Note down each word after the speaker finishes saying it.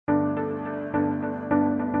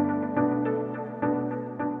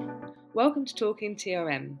Welcome to Talking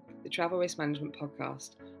TRM, the Travel Risk Management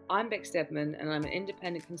podcast. I'm Beck Stedman and I'm an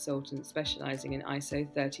independent consultant specialising in ISO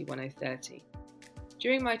 31030.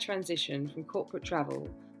 During my transition from corporate travel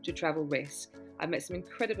to travel risk, I've met some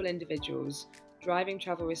incredible individuals driving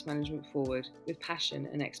travel risk management forward with passion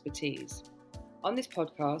and expertise. On this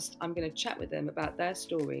podcast, I'm going to chat with them about their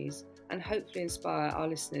stories and hopefully inspire our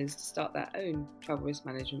listeners to start their own travel risk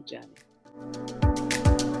management journey.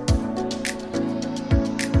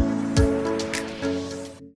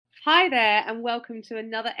 Hi there, and welcome to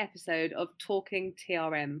another episode of Talking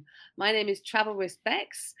TRM. My name is Travel Risk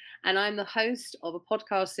Bex, and I'm the host of a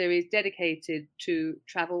podcast series dedicated to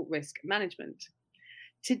travel risk management.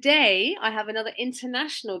 Today, I have another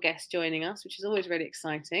international guest joining us, which is always really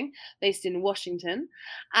exciting, based in Washington.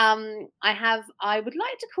 I would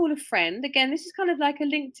like to call a friend. Again, this is kind of like a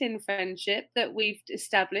LinkedIn friendship that we've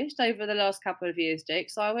established over the last couple of years,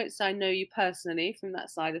 Jake. So I won't say I know you personally from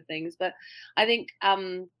that side of things, but I think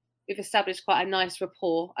we've established quite a nice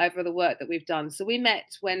rapport over the work that we've done. So we met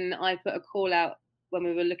when I put a call out when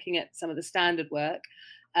we were looking at some of the standard work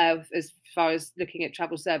as far as looking at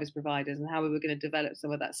travel service providers and how we were going to develop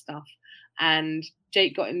some of that stuff. And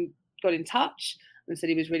Jake got in touch and said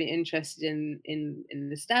he was really interested in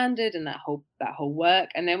the standard and that whole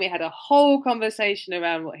work. And then we had a whole conversation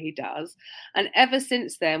around what he does. And ever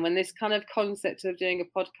since then, when this kind of concept of doing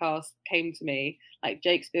a podcast came to me, like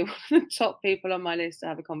Jake's been one of the top people on my list to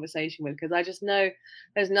have a conversation with, because I just know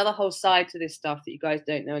there's another whole side to this stuff that you guys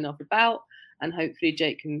don't know enough about. And hopefully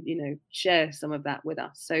Jake can, share some of that with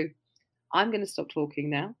us. So I'm going to stop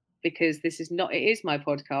talking now, because it is my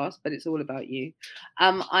podcast, but it's all about you.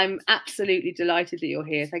 I'm absolutely delighted that you're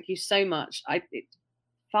here. Thank you so much. It's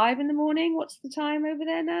 5 a.m. What's the time over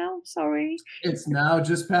there now? Sorry. It's now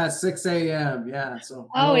just past 6 a.m. Yeah. So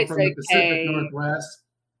it's from the Pacific Northwest.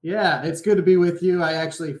 Yeah, it's good to be with you. I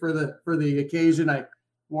actually, for the occasion, I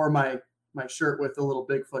wore my shirt with the little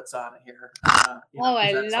Bigfoots on it here. I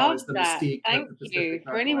love that. Thank you.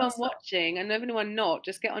 For anyone watching and anyone not,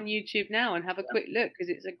 just get on YouTube now and have a quick look, because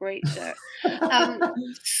it's a great shirt.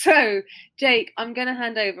 So, Jake, I'm going to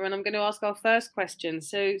hand over and I'm going to ask our first question.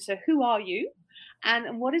 So who are you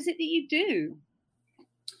and what is it that you do?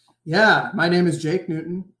 Yeah, my name is Jake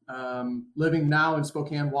Newton. Living now in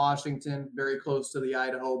Spokane, Washington, very close to the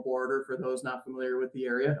Idaho border, for those not familiar with the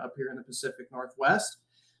area up here in the Pacific Northwest.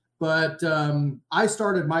 But I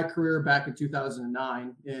started my career back in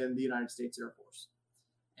 2009 in the United States Air Force.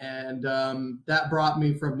 And that brought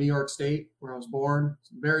me from New York State, where I was born.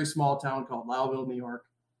 It's a very small town called Lowville, New York.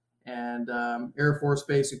 And Air Force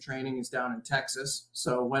basic training is down in Texas.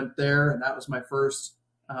 So went there, and that was my first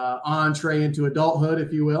entree into adulthood,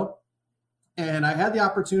 if you will. And I had the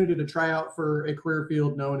opportunity to try out for a career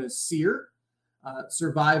field known as SERE,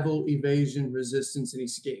 Survival, Evasion, Resistance, and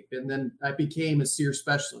Escape. And then I became a SERE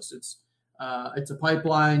specialist. It's a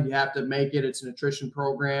pipeline. You have to make it. It's an attrition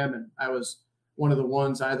program. And I was one of the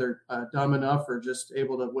ones either dumb enough or just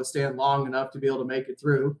able to withstand long enough to be able to make it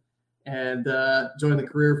through and join the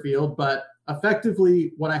career field. But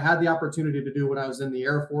effectively, what I had the opportunity to do when I was in the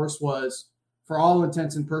Air Force was, for all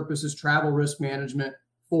intents and purposes, travel risk management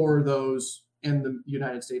for those in the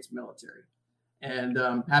United States military. And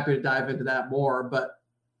I'm happy to dive into that more, but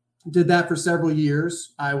did that for several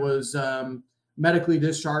years. I was medically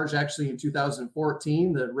discharged actually in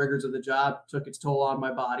 2014. The rigors of the job took its toll on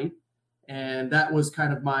my body. And that was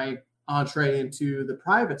kind of my entree into the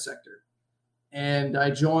private sector. And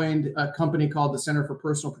I joined a company called the Center for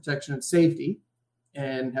Personal Protection and Safety,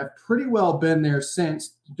 and have pretty well been there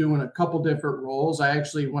since, doing a couple different roles. I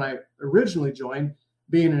actually, when I originally joined,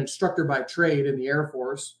 being an instructor by trade in the Air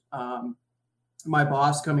Force, my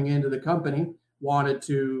boss coming into the company wanted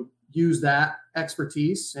to use that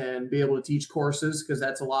expertise and be able to teach courses, because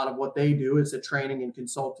that's a lot of what they do. It's a training and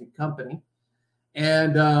consulting company.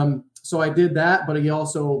 And so I did that, but he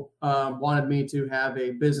also wanted me to have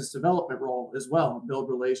a business development role as well, build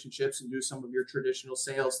relationships and do some of your traditional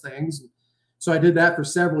sales things. So I did that for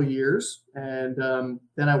several years. And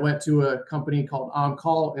then I went to a company called On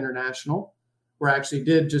Call International, where I actually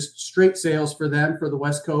did just straight sales for them for the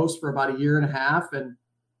West Coast for about a year and a half, and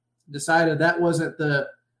decided that wasn't the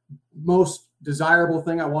most desirable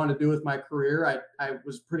thing I wanted to do with my career. I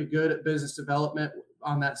was pretty good at business development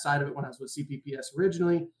on that side of it when I was with CPPS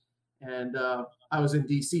originally. And I was in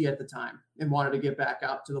DC at the time and wanted to get back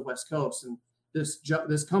out to the West Coast. And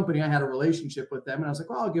this company, I had a relationship with them, and I was like,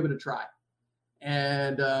 well, I'll give it a try.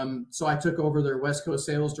 And so I took over their West Coast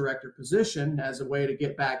sales director position as a way to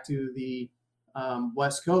get back to the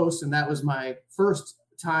West Coast. And that was my first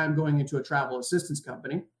time going into a travel assistance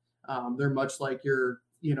company. They're much like your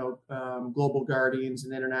Global Guardians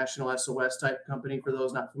and International SOS type company, for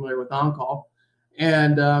those not familiar with on-call.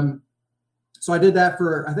 And so I did that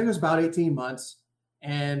for, I think it was about 18 months.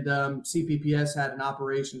 And CPPS had an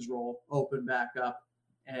operations role open back up,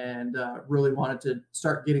 and really wanted to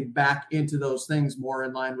start getting back into those things more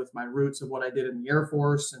in line with my roots of what I did in the Air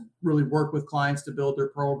Force, and really work with clients to build their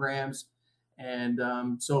programs. And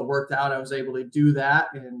so it worked out. I was able to do that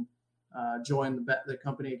and join the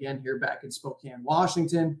company again here back in Spokane,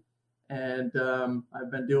 Washington. And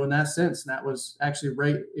I've been doing that since. And that was actually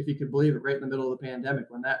right, if you could believe it, right in the middle of the pandemic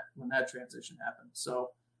when that transition happened.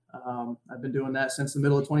 So I've been doing that since the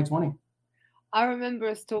middle of 2020. I remember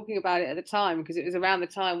us talking about it at the time, because it was around the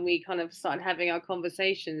time we kind of started having our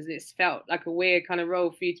conversations, and it felt like a weird kind of role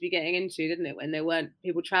for you to be getting into, didn't it, when there weren't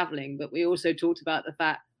people traveling? But we also talked about the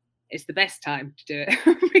fact it's the best time to do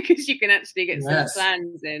it because you can actually get some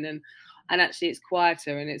plans in, and actually it's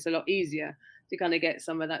quieter and it's a lot easier to kind of get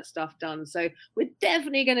some of that stuff done. So we're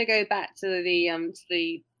definitely going to go back to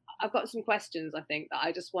the I've got some questions, I think, that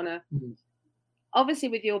I just want to, obviously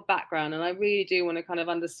with your background, and I really do want to kind of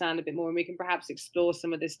understand a bit more, and we can perhaps explore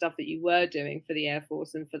some of this stuff that you were doing for the Air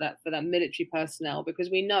Force and for that military personnel, because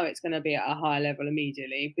we know it's going to be at a high level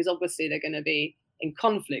immediately, because obviously they're going to be in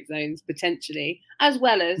conflict zones potentially, as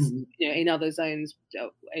well as in other zones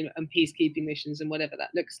and peacekeeping missions and whatever that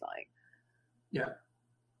looks like. Yeah.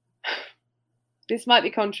 This might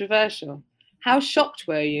be controversial. How shocked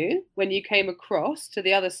were you when you came across to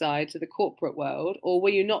the other side, to the corporate world, or were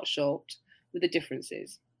you not shocked with the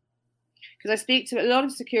differences? Because I speak to a lot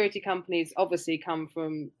of security companies, obviously come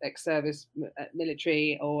from ex-service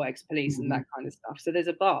military or ex-police and that kind of stuff. So there's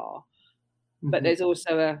a bar, but there's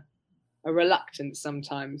also a reluctance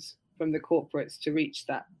sometimes from the corporates to reach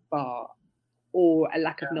that bar, or a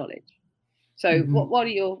lack of knowledge. So what are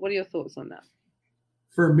your thoughts on that?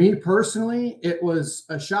 For me personally, it was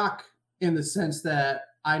a shock in the sense that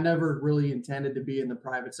I never really intended to be in the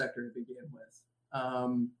private sector to begin with.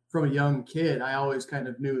 From a young kid, I always kind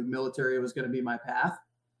of knew the military was going to be my path.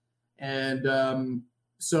 And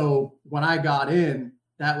so when I got in,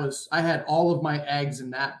 I had all of my eggs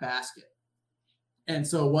in that basket. And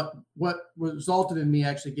so what resulted in me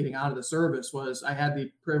actually getting out of the service was I had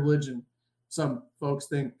the privilege, and some folks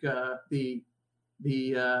think the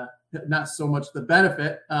not so much the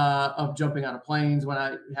benefit of jumping out of planes when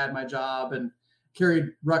I had my job, and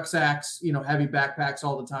carried rucksacks, heavy backpacks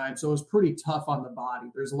all the time. So it was pretty tough on the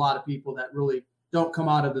body. There's a lot of people that really don't come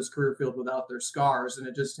out of this career field without their scars. And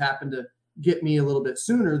it just happened to get me a little bit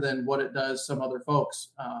sooner than what it does some other folks.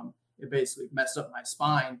 It basically messed up my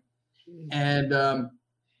spine. And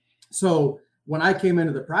so when I came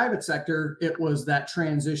into the private sector, it was that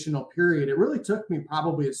transitional period. It really took me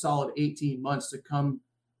probably a solid 18 months to come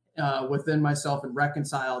within myself and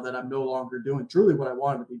reconcile that I'm no longer doing truly what I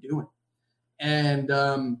wanted to be doing. And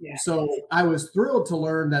so I was thrilled to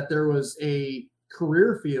learn that there was a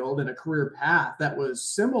career field and a career path that was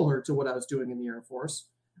similar to what I was doing in the Air Force,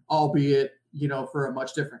 albeit, for a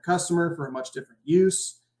much different customer, for a much different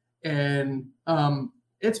use. And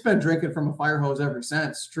it's been drinking from a fire hose ever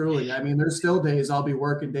since, truly. I mean, there's still days I'll be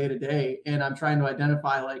working day to day and I'm trying to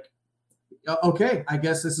identify, like, okay, I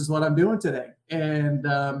guess this is what I'm doing today. And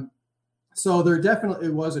so there definitely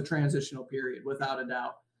was a transitional period, without a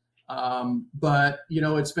doubt. But,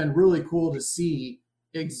 it's been really cool to see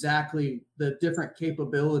exactly the different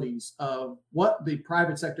capabilities of what the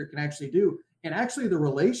private sector can actually do. And actually the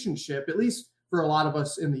relationship, at least for a lot of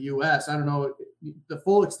us in the US, I don't know the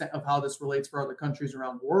full extent of how this relates for other countries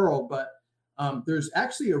around the world, but there's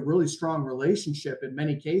actually a really strong relationship in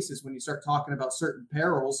many cases when you start talking about certain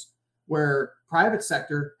perils where private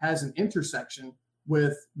sector has an intersection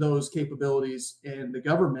with those capabilities in the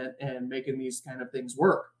government and making these kind of things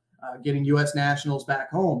work. Getting U.S. nationals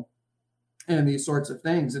back home and these sorts of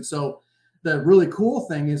things. And so the really cool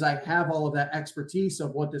thing is I have all of that expertise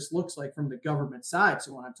of what this looks like from the government side.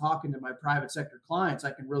 So when I'm talking to my private sector clients,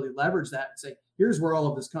 I can really leverage that and say, here's where all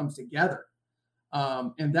of this comes together.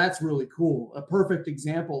 And that's really cool. A perfect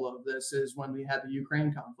example of this is when we had the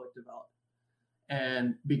Ukraine conflict develop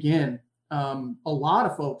and begin. A lot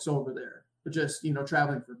of folks over there were just,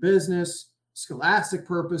 traveling for business, scholastic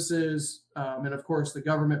purposes, and of course the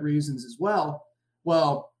government reasons as well.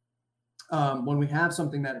 Well, when we have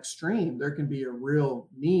something that extreme, there can be a real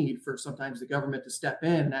need for sometimes the government to step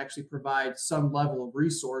in and actually provide some level of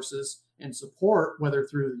resources and support, whether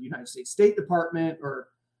through the United States State Department or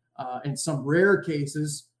in some rare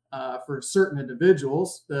cases for certain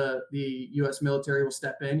individuals, the U.S. military will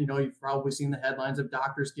step in. You've probably seen the headlines of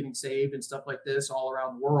doctors getting saved and stuff like this all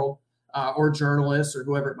around the world, or journalists or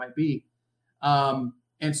whoever it might be.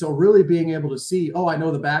 And so really being able to see, oh, I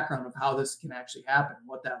know the background of how this can actually happen,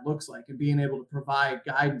 what that looks like, and being able to provide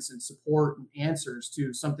guidance and support and answers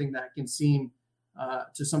to something that can seem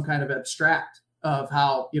to some kind of abstract of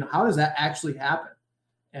how, how does that actually happen?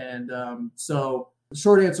 And so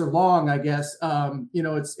short answer long, I guess,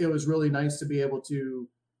 it was really nice to be able to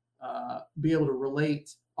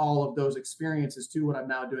relate all of those experiences to what I'm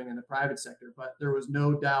now doing in the private sector. But there was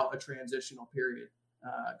no doubt a transitional period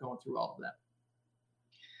going through all of that.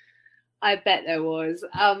 I bet there was.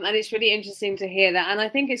 And it's really interesting to hear that. And I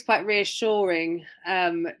think it's quite reassuring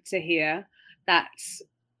to hear that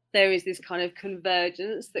there is this kind of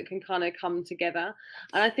convergence that can kind of come together.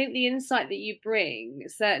 And I think the insight that you bring,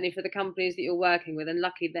 certainly for the companies that you're working with, and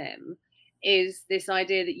lucky them, is this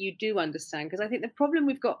idea that you do understand. Because I think the problem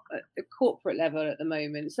we've got at the corporate level at the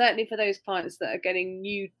moment, certainly for those clients that are getting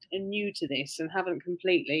new to this and haven't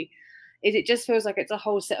completely, is it just feels like it's a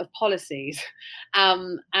whole set of policies,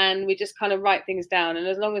 and we just kind of write things down, and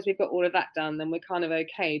as long as we've got all of that done, then we're kind of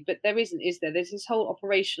okay. But there isn't, is there? There's this whole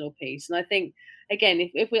operational piece, and I think, again,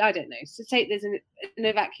 if we, I don't know, so take there's an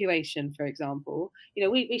evacuation, for example,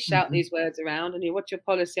 we shout these words around, and what's your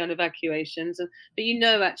policy on evacuations,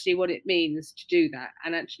 but actually what it means to do that,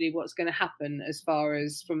 and actually what's going to happen as far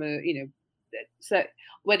as from a so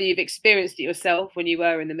whether you've experienced it yourself when you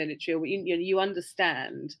were in the military, or you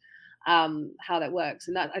understand how that works.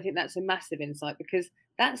 And that, I think that's a massive insight, because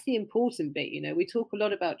that's the important bit. We talk a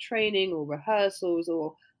lot about training or rehearsals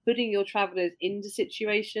or putting your travelers into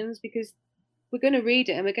situations, because we're going to read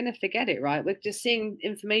it and we're going to forget it, right? We're just seeing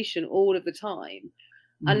information all of the time.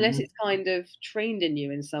 Unless it's kind of trained in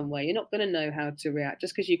you in some way, you're not going to know how to react.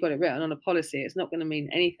 Just because you've got it written on a policy, it's not going to mean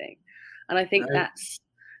anything. And I think that's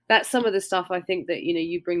some of the stuff I think that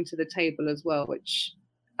you bring to the table as well, which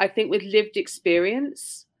I think with lived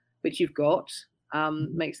experience, which you've got,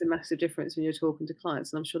 makes a massive difference when you're talking to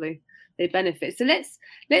clients, and I'm sure they benefit. So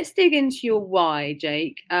let's dig into your why,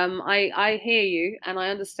 Jake. I hear you, and I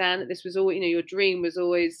understand that this was all, your dream was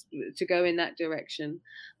always to go in that direction.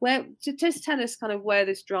 To just tell us kind of where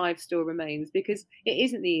this drive still remains, because it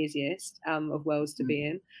isn't the easiest of worlds to be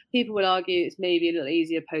in. People will argue it's maybe a little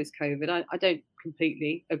easier post-COVID. I don't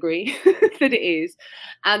completely agree that it is,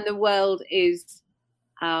 and the world is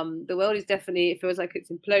definitely, it feels like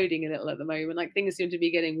it's imploding a little at the moment. Like things seem to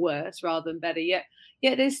be getting worse rather than better. Yet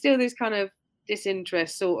there's still this kind of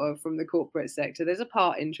disinterest sort of from the corporate sector. There's a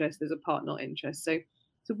part interest, there's a part not interest. So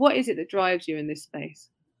what is it that drives you in this space?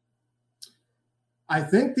 I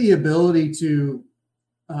think the ability to,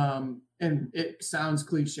 and it sounds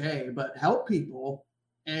cliche, but help people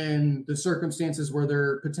in the circumstances where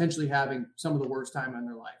they're potentially having some of the worst time in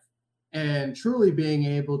their life, and truly being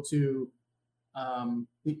able to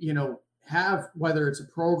have, whether it's a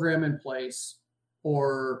program in place,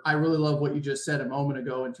 or I really love what you just said a moment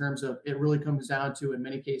ago in terms of it really comes down to, in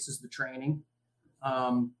many cases, the training.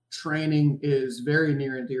 Training is very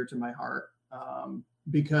near and dear to my heart,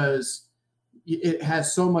 because it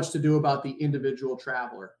has so much to do about the individual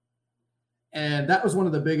traveler. And that was one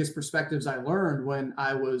of the biggest perspectives I learned when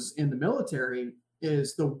I was in the military,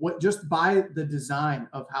 is just by the design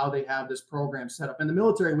of how they have this program set up. In the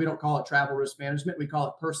military, we don't call it travel risk management, we call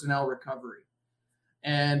it personnel recovery.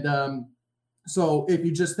 And so if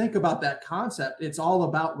you just think about that concept, it's all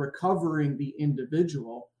about recovering the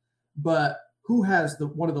individual. But who has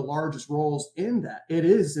one of the largest roles in that? It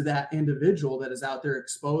is that individual that is out there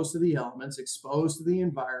exposed to the elements, exposed to the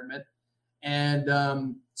environment.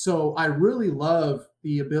 And so I really love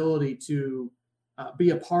the ability to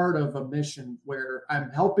be a part of a mission where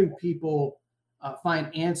I'm helping people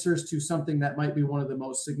find answers to something that might be one of the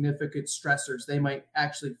most significant stressors they might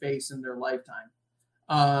actually face in their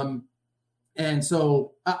lifetime. And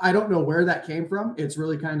so I don't know where that came from. It's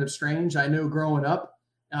really kind of strange. I knew growing up,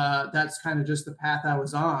 that's kind of just the path I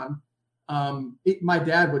was on. My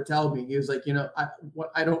dad would tell me, he was like,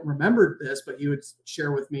 I don't remember this, but he would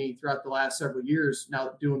share with me throughout the last several years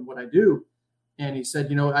now doing what I do. And he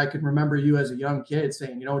said, I can remember you as a young kid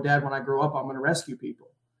saying, Dad, when I grow up, I'm going to rescue people.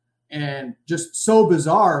 And just so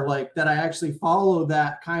bizarre, like that I actually followed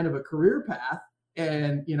that kind of a career path.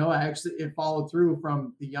 And, it followed through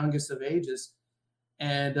from the youngest of ages.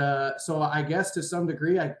 And so I guess to some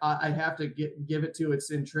degree, I have to give it to, it's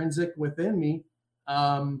intrinsic within me.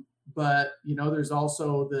 But, there's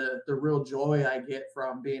also the real joy I get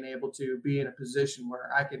from being able to be in a position where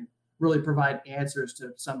I can really provide answers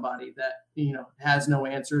to somebody that, has no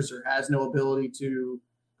answers or has no ability to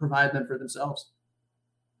provide them for themselves.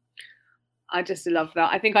 I just love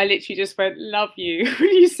that. I think I literally just went, love you, when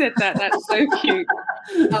you said that. That's so cute.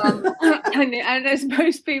 And as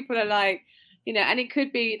most people are like, And it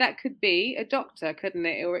could be, that could be a doctor, couldn't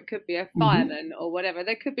it? Or it could be a Mhm. fireman or whatever.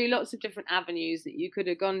 There could be lots of different avenues that you could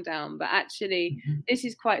have gone down, but actually Mhm. this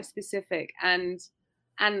is quite specific. And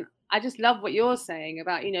I just love what you're saying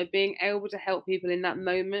about, being able to help people in that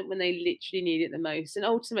moment when they literally need it the most. And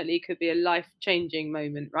ultimately it could be a life-changing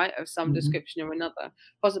moment, right? Of some Mhm. description or another,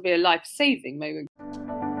 possibly a life-saving moment.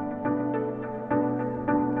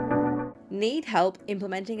 Need help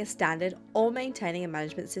implementing a standard or maintaining a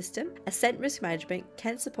management system? Ascent Risk Management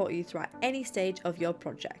can support you throughout any stage of your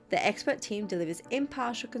project. The expert team delivers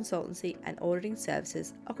impartial consultancy and auditing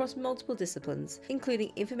services across multiple disciplines,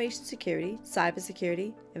 including information security,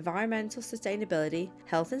 cybersecurity, environmental sustainability,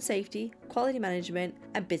 health and safety, quality management,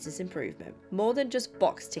 and business improvement. More than just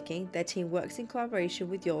box ticking, their team works in collaboration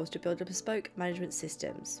with yours to build a bespoke management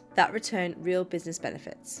systems that return real business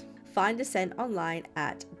benefits. Find Ascent online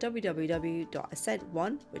at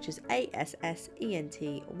www.ascent1, which is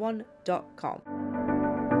ASSENT1.com.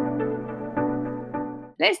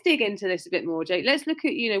 Let's dig into this a bit more, Jake. Let's look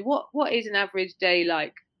at, what is an average day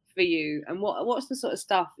like for you, and what's the sort of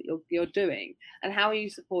stuff that you're doing, and how are you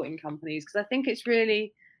supporting companies? Because I think it's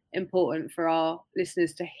really important for our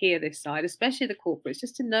listeners to hear this side, especially the corporates,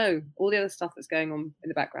 just to know all the other stuff that's going on in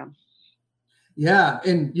the background. Yeah,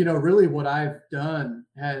 and really what I've done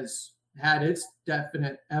has had its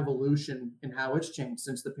definite evolution in how it's changed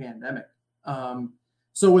since the pandemic.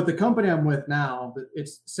 So with the company I'm with now,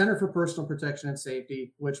 it's Center for Personal Protection and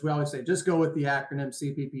Safety, which we always say just go with the acronym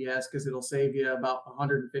CPPS because it'll save you about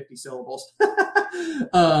 150 syllables.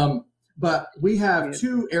 But we have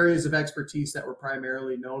two areas of expertise that we're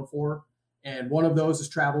primarily known for, and one of those is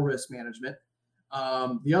travel risk management.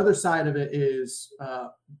 The other side of it is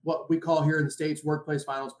what we call here in the States workplace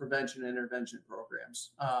violence prevention and intervention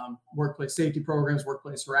programs, workplace safety programs,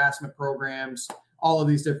 workplace harassment programs, all of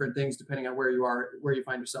these different things, depending on where you are, where you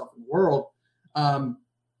find yourself in the world.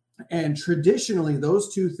 And traditionally,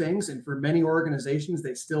 those two things, and for many organizations,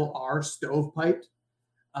 they still are stovepiped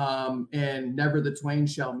and never the twain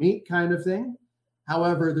shall meet kind of thing.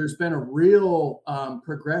 However, there's been a real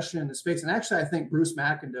progression in the space. And actually, I think Bruce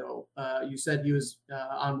McIndoe, you said he was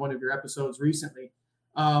on one of your episodes recently.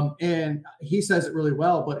 And he says it really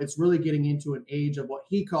well, but it's really getting into an age of what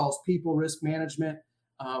he calls people risk management.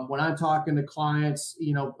 When I'm talking to clients,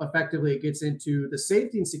 effectively it gets into the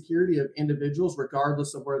safety and security of individuals,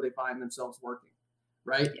 regardless of where they find themselves working,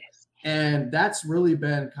 right? Yes. And that's really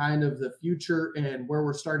been kind of the future and where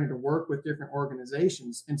we're starting to work with different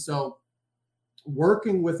organizations. And so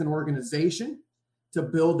working with an organization to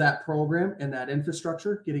build that program and that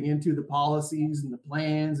infrastructure, getting into the policies and the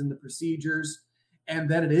plans and the procedures. And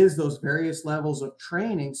then it is those various levels of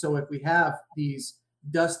training. So if we have these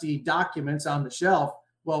dusty documents on the shelf,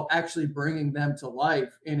 well, actually bringing them to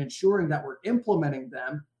life and ensuring that we're implementing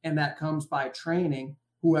them. And that comes by training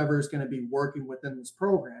whoever is going to be working within this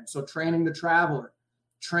program. So training the traveler,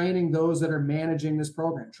 training those that are managing this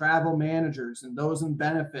program, travel managers and those in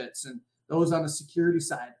benefits and those on the security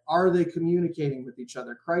side. Are they communicating with each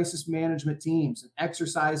other? Crisis management teams and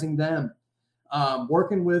exercising them,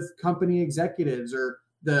 working with company executives or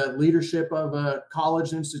the leadership of a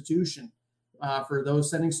college institution for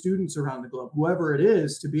those sending students around the globe, whoever it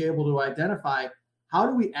is, to be able to identify how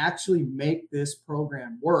do we actually make this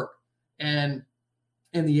program work. And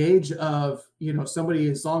in the age of, somebody,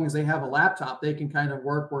 as long as they have a laptop, they can kind of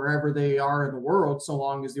work wherever they are in the world, so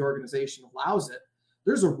long as the organization allows it.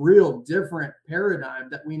 There's a real different paradigm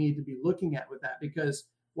that we need to be looking at with that, because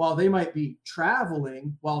while they might be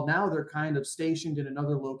traveling, well, now they're kind of stationed in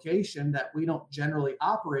another location that we don't generally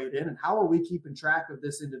operate in. And how are we keeping track of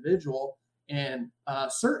this individual and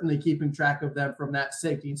certainly keeping track of them from that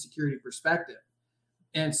safety and security perspective?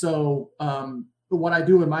 And so what I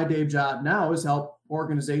do in my day job now is help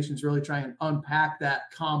organizations really try and unpack that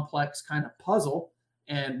complex kind of puzzle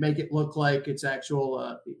and make it look like it's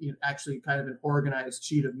actually kind of an organized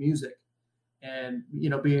sheet of music, and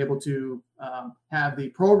be able to have the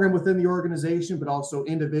program within the organization, but also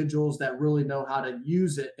individuals that really know how to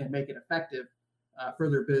use it and make it effective for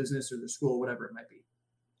their business or their school, whatever it might be.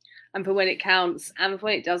 And for when it counts and for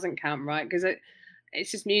when it doesn't count, right? Because it's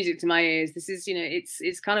just music to my ears. This is,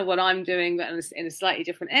 it's kind of what I'm doing, but in a slightly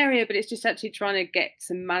different area. But it's just actually trying to get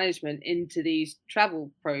some management into these travel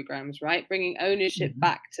programs, right? Bringing ownership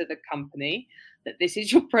back to the company, that this is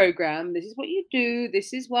your program, this is what you do,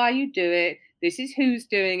 this is why you do it, this is who's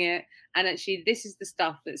doing it, and actually this is the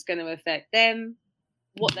stuff that's going to affect them,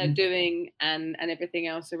 what they're doing, and everything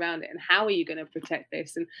else around it. And how are you going to protect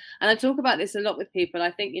this? And I talk about this a lot with people.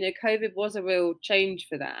 I think COVID was a real change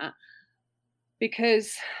for that.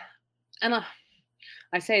 Because, and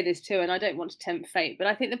I say this too, and I don't want to tempt fate, but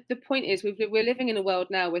I think the point is we're living in a world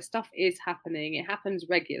now where stuff is happening. It happens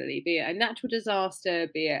regularly, be it a natural disaster,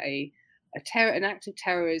 be it an act of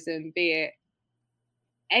terrorism, be it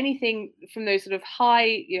anything from those sort of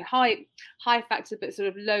high factor but sort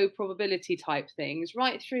of low probability type things,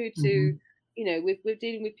 right through to we're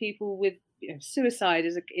dealing with people with suicide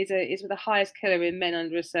is the highest killer in men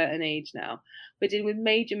under a certain age now. We're dealing with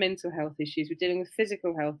major mental health issues. We're dealing with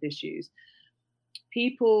physical health issues.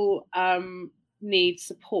 People need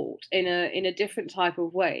support in a different type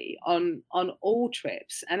of way on all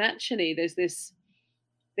trips. And actually, there's this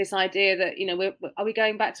idea that are we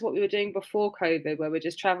going back to what we were doing before COVID, where we're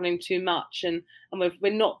just traveling too much and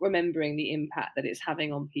we're not remembering the impact that it's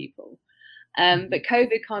having on people. But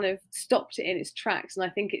COVID kind of stopped it in its tracks, and I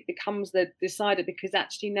think it becomes the decider, because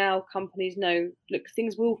actually now companies know, look,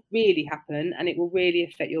 things will really happen and it will really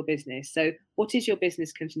affect your business. So what is your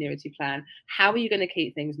business continuity plan? How are you going to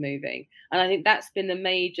keep things moving? And I think that's been the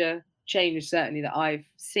major change, certainly, that I've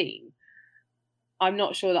seen. I'm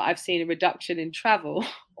not sure that I've seen a reduction in travel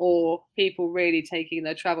or people really taking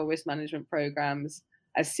their travel risk management programs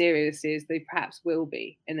as seriously as they perhaps will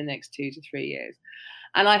be in the next 2 to 3 years.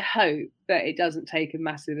 And I hope that it doesn't take a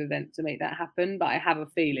massive event to make that happen, but I have a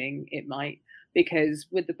feeling it might, because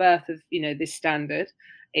with the birth of, this standard,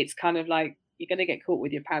 it's kind of like you're going to get caught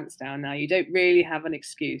with your pants down now. You don't really have an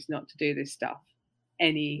excuse not to do this stuff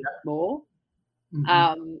anymore.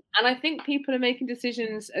 And I think people are making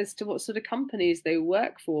decisions as to what sort of companies they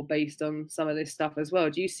work for based on some of this stuff as well.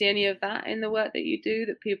 Do you see any of that in the work that you do,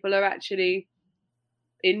 that people are actually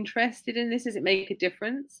interested in this? Does it make a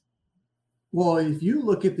difference? Well, if you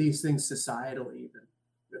look at these things societally, even,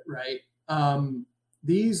 right?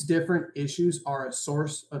 These different issues are a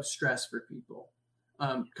source of stress for people.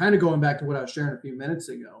 Kind of going back to what I was sharing a few minutes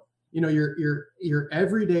ago, your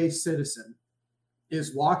everyday citizen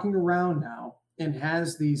is walking around now and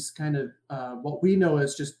has these kind of what we know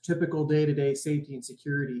as just typical day-to-day safety and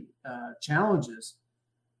security challenges.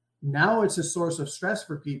 Now it's a source of stress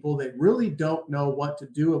for people. They really don't know what to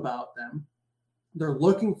do about them. They're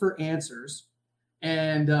looking for answers.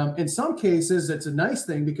 And in some cases, it's a nice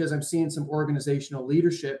thing, because I'm seeing some organizational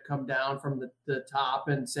leadership come down from the top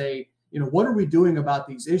and say, what are we doing about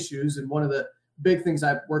these issues? And one of the big things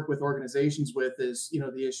I've worked with organizations with is,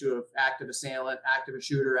 the issue of active assailant, active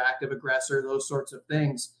shooter, active aggressor, those sorts of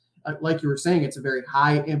things. Like you were saying, it's a very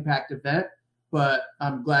high impact event, but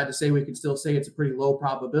I'm glad to say we can still say it's a pretty low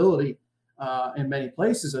probability in many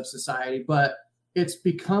places of society. But it's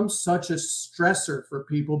become such a stressor for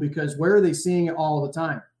people, because where are they seeing it all the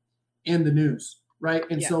time? In the news, right?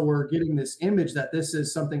 And so we're getting this image that this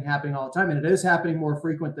is something happening all the time, and it is happening more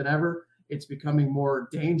frequent than ever. It's becoming more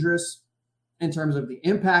dangerous in terms of the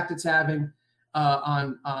impact it's having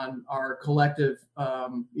on our collective,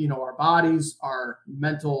 our bodies, our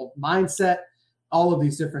mental mindset, all of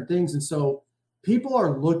these different things. And so people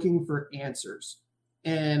are looking for answers.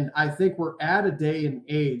 And I think we're at a day and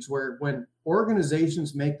age where when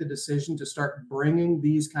organizations make the decision to start bringing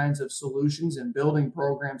these kinds of solutions and building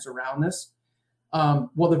programs around this,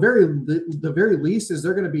 the very least is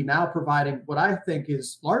they're going to be now providing what I think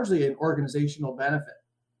is largely an organizational benefit,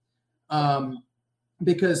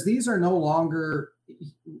 because these are no longer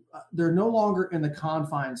in the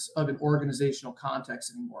confines of an organizational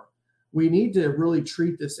context anymore. We need to really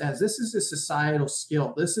treat this is a societal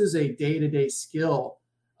skill. This is a day-to-day skill.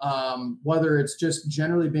 Whether it's just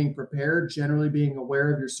generally being prepared, generally being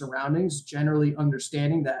aware of your surroundings, generally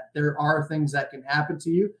understanding that there are things that can happen to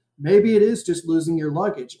you. Maybe it is just losing your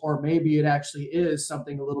luggage, or maybe it actually is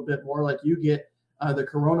something a little bit more like you get the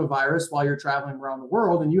coronavirus while you're traveling around the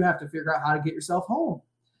world and you have to figure out how to get yourself home.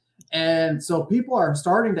 And so people are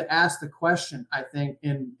starting to ask the question, I think,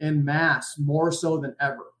 in mass, more so than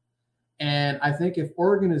ever. And I think if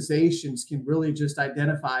organizations can really just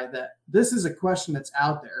identify that this is a question that's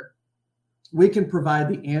out there, we can provide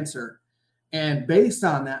the answer. And based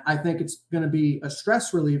on that, I think it's going to be a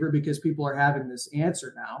stress reliever, because people are having this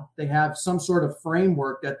answer now. They have some sort of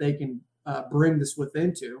framework that they can bring this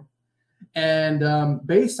within to. And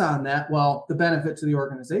based on that, well, the benefit to the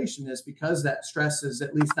organization is, because that stress is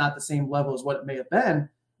at least not the same level as what it may have been,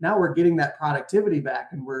 now we're getting that productivity back,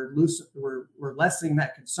 and we're lessening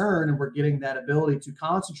that concern, and we're getting that ability to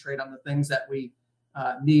concentrate on the things that we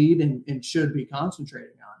need and should be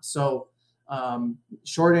concentrating on. So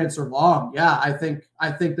short answer long. Yeah, I think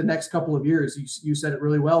the next couple of years, you said it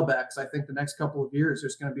really well, Bex. I think the next couple of years,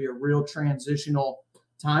 there's going to be a real transitional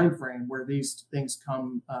time frame where these things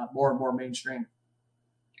come more and more mainstream.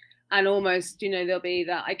 And almost, there'll be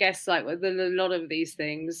that, I guess, like with a lot of these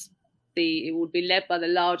things, it would be led by the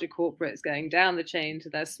larger corporates going down the chain to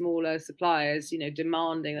their smaller suppliers,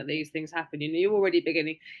 demanding that these things happen. You're already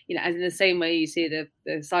beginning, as in the same way you see the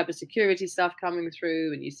cybersecurity stuff coming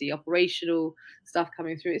through and you see operational stuff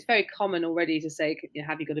coming through. It's very common already to say,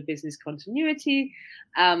 have you got a business continuity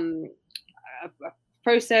a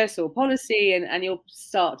process or policy, and you'll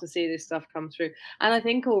start to see this stuff come through. And I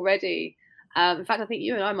think already, in fact, I think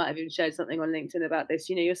you and I might have even shared something on LinkedIn about this.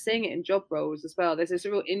 You're seeing it in job roles as well. There's this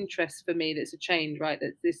real interest for me that's a change, right?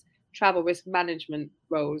 That's this travel risk management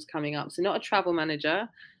roles coming up. So not a travel manager,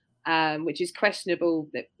 which is questionable.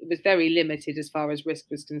 It was very limited as far as risk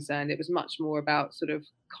was concerned. It was much more about sort of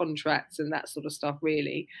contracts and that sort of stuff,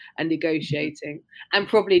 really, and negotiating, and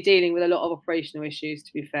probably dealing with a lot of operational issues,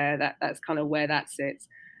 to be fair. That's kind of where that sits.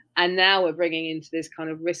 And now we're bringing into this kind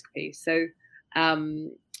of risk piece. So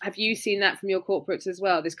have you seen that from your corporates as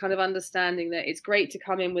well? This kind of understanding that it's great to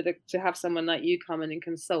come in to have someone like you come in and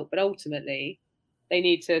consult, but ultimately they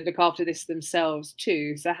need to look after this themselves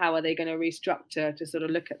too. So how are they going to restructure to sort of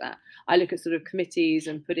look at that? I look at sort of committees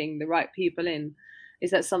and putting the right people in. Is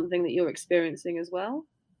that something that you're experiencing as well?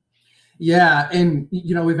 Yeah. And,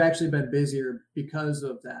 we've actually been busier because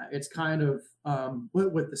of that. It's kind of,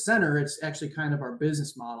 with the center, it's actually kind of our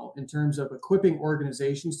business model in terms of equipping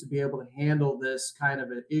organizations to be able to handle this kind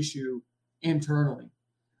of an issue internally.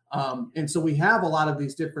 And so we have a lot of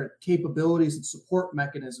these different capabilities and support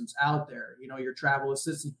mechanisms out there, your travel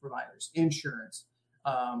assistance providers, insurance,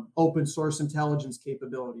 open source intelligence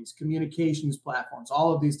capabilities, communications platforms,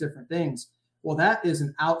 all of these different things. Well, that is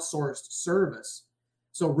an outsourced service.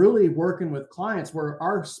 So really working with clients, where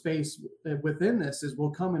our space within this is we'll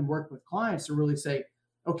come and work with clients to really say,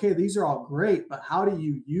 okay, these are all great, but how do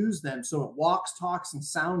you use them so it walks, talks, and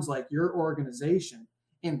sounds like your organization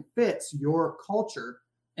and fits your culture,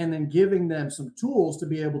 and then giving them some tools to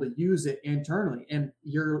be able to use it internally. And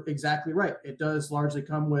you're exactly right. It does largely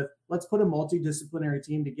come with, let's put a multidisciplinary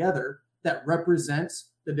team together that represents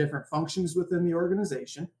the different functions within the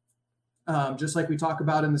organization. Just like we talk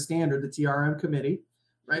about in the standard, the TRM committee.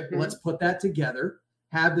 Right. Mm-hmm. Let's put that together,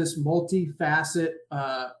 have this multifaceted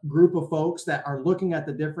group of folks that are looking at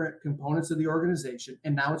the different components of the organization.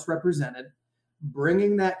 And now it's represented,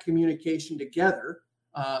 bringing that communication together,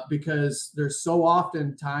 because there's so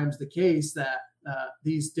often times the case that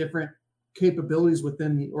these different capabilities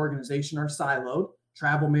within the organization are siloed.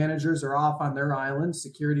 Travel managers are off on their island,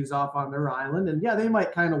 security's off on their island. And yeah, they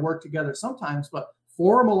might kind of work together sometimes, but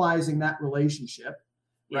formalizing that relationship,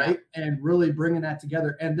 right? And really bringing that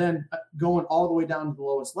together, and then going all the way down to the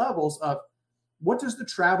lowest levels of what does the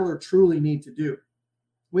traveler truly need to do?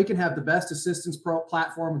 We can have the best assistance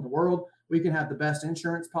platform in the world. We can have the best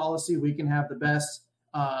insurance policy. We can have the best,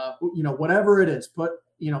 whatever it is, put,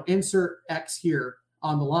 insert X here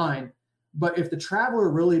on the line. But if the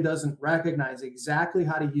traveler really doesn't recognize exactly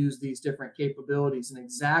how to use these different capabilities and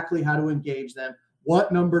exactly how to engage them,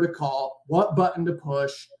 what number to call, what button to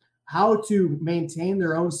push, how to maintain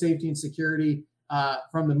their own safety and security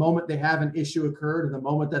from the moment they have an issue occurred to the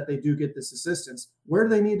moment that they do get this assistance, where do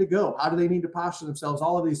they need to go? How do they need to posture themselves?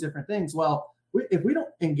 All of these different things. Well, if we don't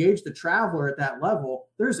engage the traveler at that level,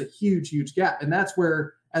 there's a huge, huge gap. And that's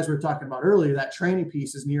where, as we were talking about earlier, that training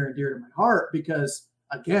piece is near and dear to my heart, because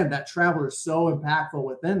again, that traveler is so impactful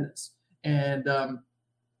within this. And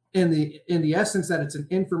in the essence that it's an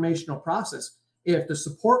informational process. If the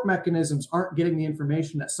support mechanisms aren't getting the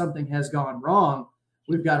information that something has gone wrong,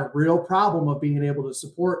 we've got a real problem of being able to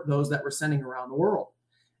support those that we're sending around the world.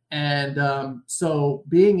 And so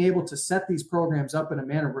being able to set these programs up in a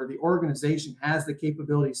manner where the organization has the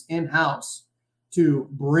capabilities in-house to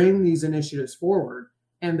bring these initiatives forward,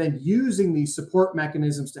 and then using these support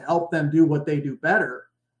mechanisms to help them do what they do better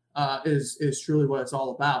is truly what it's all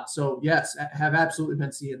about. So yes, I have absolutely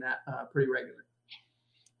been seeing that pretty regularly.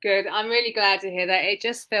 Good. I'm really glad to hear that. It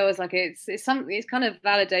just feels like it's something. It's kind of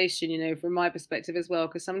validation, from my perspective as well.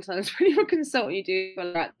 Because sometimes when you're a consultant, you do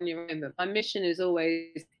that on your own. But my mission is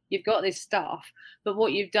always, you've got this stuff, but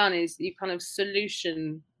what you've done is you've kind of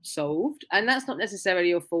solution solved, and that's not necessarily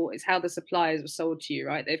your fault. It's how the suppliers were sold to you,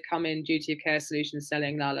 right? They've come in, duty of care solutions,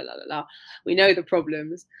 selling la la la la la. We know the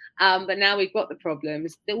problems, but now we've got the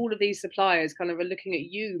problems. All of these suppliers kind of are looking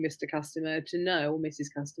at you, Mr. Customer, to know, or Mrs.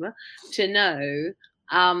 Customer, to know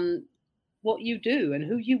what you do and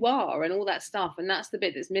who you are and all that stuff. And that's the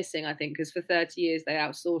bit that's missing, I think, because for 30 years they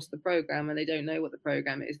outsourced the program and they don't know what the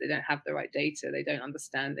program is. They don't have the right data. They don't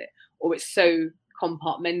understand it, or it's so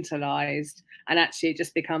compartmentalized, and actually it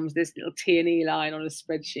just becomes this little T&E line on a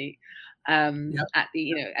spreadsheet at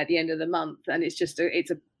the end of the month. And it's just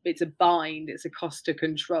it's a it's a bind, it's a cost to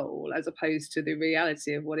control, as opposed to the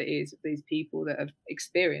reality of what it is of these people that have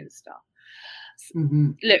experienced stuff.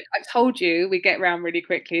 Mm-hmm. Look, I told you we get round really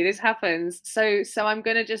quickly. This happens. So I'm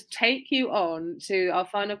going to just take you on to our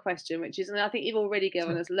final question, which is, and I think you've already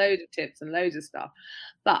given us loads of tips and loads of stuff.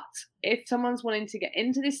 But if someone's wanting to get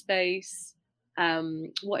into this space,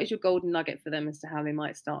 what is your golden nugget for them as to how they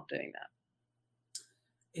might start doing that?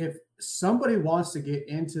 If somebody wants to get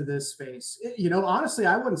into this space, honestly,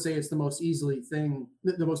 I wouldn't say it's the most easy thing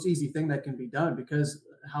that can be done, because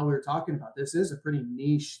how we were talking about, this is a pretty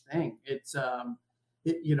niche thing. It's,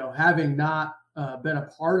 having not been a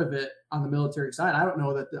part of it on the military side, I don't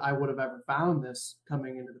know that I would have ever found this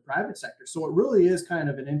coming into the private sector. So it really is kind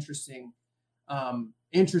of an interesting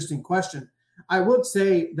question. I would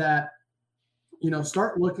say that,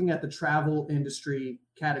 start looking at the travel industry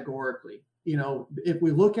categorically. If we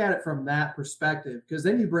look at it from that perspective, because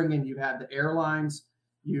then you have the airlines,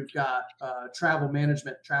 you've got travel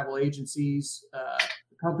management, travel agencies,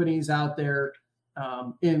 companies out there.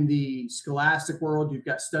 In the scholastic world, you've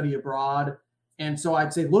got study abroad. And so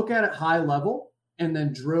I'd say look at it high level and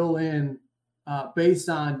then drill in based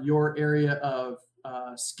on your area of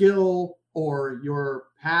skill or your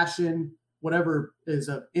passion, whatever is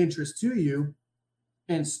of interest to you,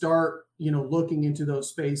 and start, looking into those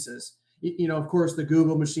spaces. Of course, the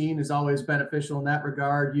Google machine is always beneficial in that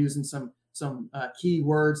regard, using some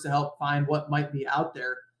keywords to help find what might be out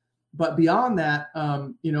there. But beyond that,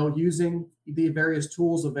 using the various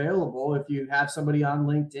tools available, if you have somebody on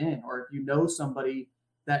LinkedIn, or if you know somebody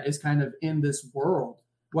that is kind of in this world,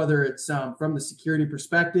 whether it's from the security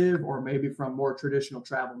perspective or maybe from more traditional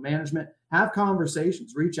travel management, have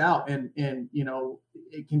conversations, reach out. And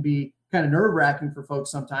it can be kind of nerve-wracking for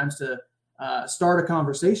folks sometimes to start a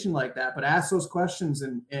conversation like that, but ask those questions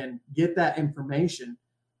and get that information.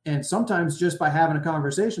 And sometimes just by having a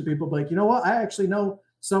conversation, people be like, you know what, I actually know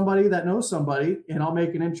somebody that knows somebody, and I'll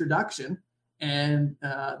make an introduction, and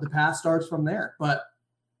the path starts from there. But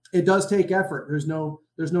it does take effort. There's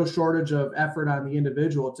no shortage of effort on the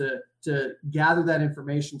individual to gather that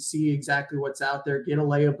information, see exactly what's out there, get a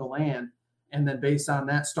lay of the land, and then based on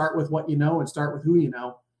that, start with what you know and start with who you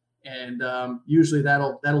know. And usually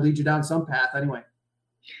that'll lead you down some path anyway.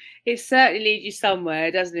 It certainly leads you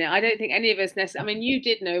somewhere, doesn't it? I don't think any of us necessarily. I mean, you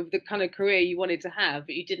did know the kind of career you wanted to have,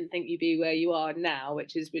 but you didn't think you'd be where you are now,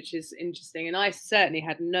 which is interesting. And I certainly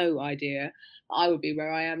had no idea I would be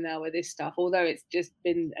where I am now with this stuff, although it's just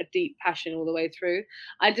been a deep passion all the way through.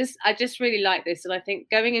 I just really like this, and I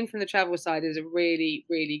think going in from the travel side is a really,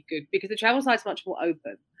 really good, because the travel side is much more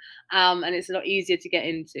open, and it's a lot easier to get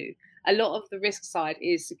into. A lot of the risk side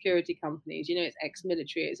is security companies. It's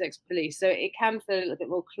ex-military, it's ex-police, so it can feel a little bit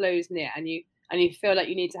more close-knit, and you feel like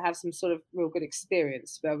you need to have some sort of real good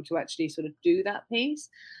experience to be able to actually sort of do that piece.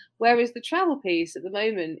 Whereas the travel piece at the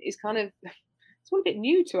moment is kind of, it's all a bit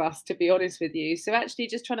new to us, to be honest with you. So actually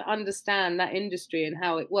just trying to understand that industry and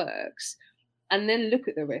how it works, and then look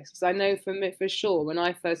at the risks. I know for sure, when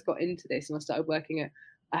I first got into this and I started working at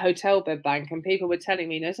a hotel bed bank, and people were telling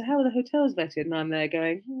me, so how are the hotels vetted? And I'm there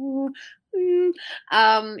going,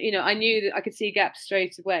 I knew that I could see gaps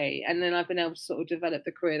straight away, and then I've been able to sort of develop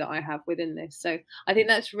the career that I have within this. So I think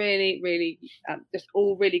that's really, really just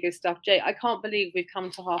all really good stuff. Jay, I can't believe we've come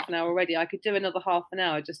to half an hour already. I could do another half an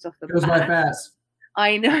hour just off the bat. Goes by fast.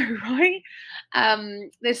 I know, right?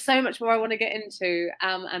 There's so much more I want to get into,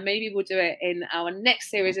 and maybe we'll do it in our next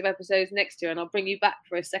series of episodes next year, and I'll bring you back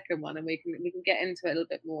for a second one, and we can get into it a little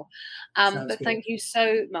bit more. But good. Thank you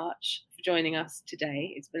so much for joining us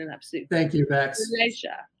today. It's been an absolute thank you, Bex.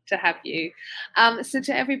 pleasure to have you. So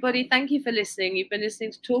to everybody, thank you for listening. You've been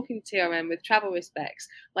listening to Talking TRM with Travel Risk Bex.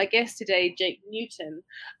 My guest today, Jake Newton.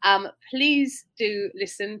 Please do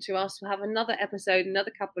listen to us. We'll have another episode,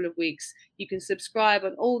 another couple of weeks. You can subscribe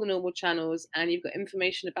on all the normal channels, and you've got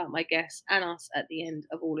information about my guests and us at the end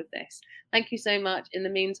of all of this. Thank you so much. In the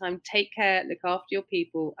meantime, take care, look after your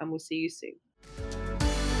people, and we'll see you soon.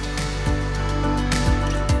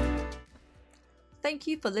 Thank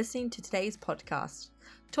you for listening to today's podcast.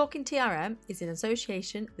 Talking TRM is in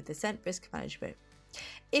association with Ascent Risk Management.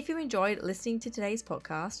 If you enjoyed listening to today's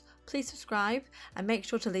podcast, please subscribe and make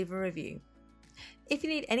sure to leave a review. If you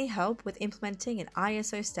need any help with implementing an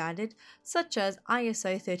ISO standard such as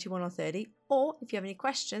ISO 31030, or if you have any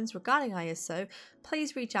questions regarding ISO,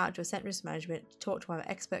 please reach out to Ascent Risk Management to talk to our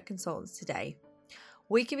expert consultants today.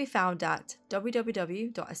 We can be found at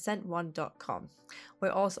www.ascent1.com.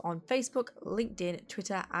 We're also on Facebook, LinkedIn,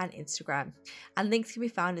 Twitter, and Instagram, and links can be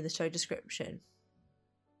found in the show description.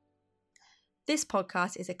 This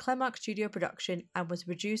podcast is a Clemark Studio production and was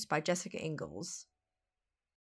produced by Jessica Ingalls.